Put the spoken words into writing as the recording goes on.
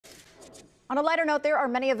On a lighter note, there are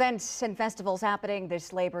many events and festivals happening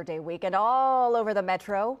this Labor Day weekend all over the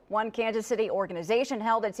metro. One Kansas City organization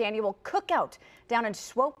held its annual cookout down in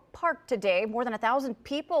Swope Park today. More than 1,000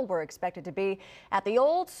 people were expected to be at the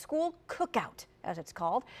old school cookout, as it's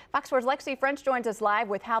called. Fox 4's Lexi French joins us live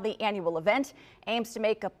with how the annual event aims to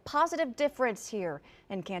make a positive difference here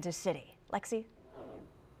in Kansas City. Lexi?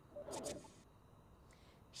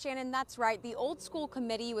 Shannon, that's right. The Old School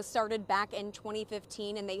Committee was started back in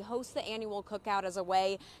 2015, and they host the annual cookout as a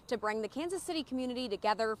way to bring the Kansas City community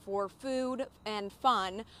together for food and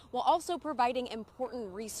fun, while also providing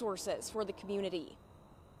important resources for the community.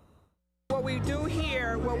 What we do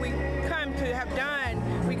here, what we come to have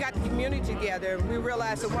done, we got the community together. We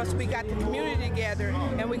realized that once we got the community together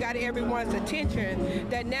and we got everyone's attention,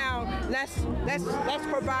 that now let's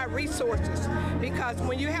provide resources. Because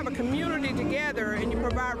when you have a community together and you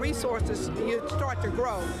provide resources, you start to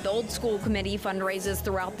grow. The Old School Committee fundraises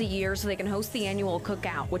throughout the year so they can host the annual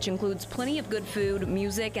cookout, which includes plenty of good food,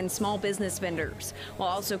 music, and small business vendors, while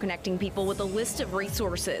also connecting people with a list of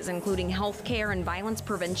resources, including health care and violence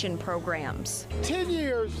prevention programs. 10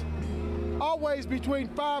 years, always between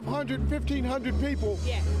 500 and 1,500 people,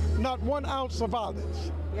 not 1 ounce of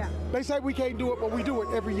violence. They say we can't do it, but we do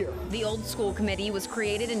it every year. The Old School Committee was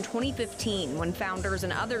created in 2015 when founders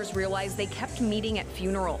and others realized they kept meeting at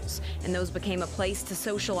funerals, and those became a place to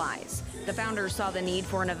socialize. The founders saw the need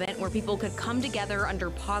for an event where people could come together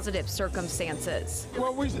under positive circumstances.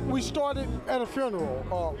 Well, we started at a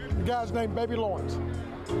funeral. The guy's named Baby Lawrence.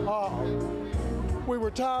 We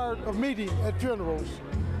were tired of meeting at funerals,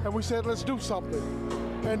 and we said, let's do something.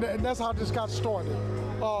 And that's how this got started.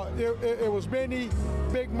 It was Benny,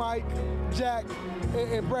 Big Mike, Jack,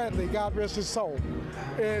 and Bradley, God rest his soul.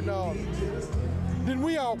 And then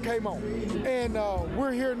we all came on. And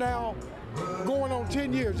we're here now, going on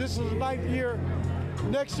 10 years. This is the 9th year.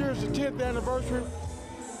 Next year is the 10th anniversary.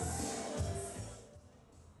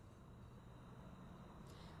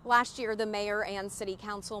 Last year, the mayor and city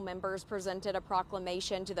council members presented a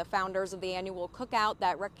proclamation to the founders of the annual cookout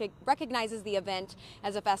that recognizes the event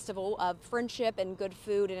as a festival of friendship and good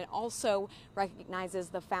food, and it also recognizes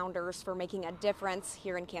the founders for making a difference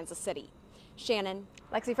here in Kansas City. Shannon.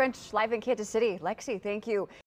 Lexi French, live in Kansas City. Lexi, thank you.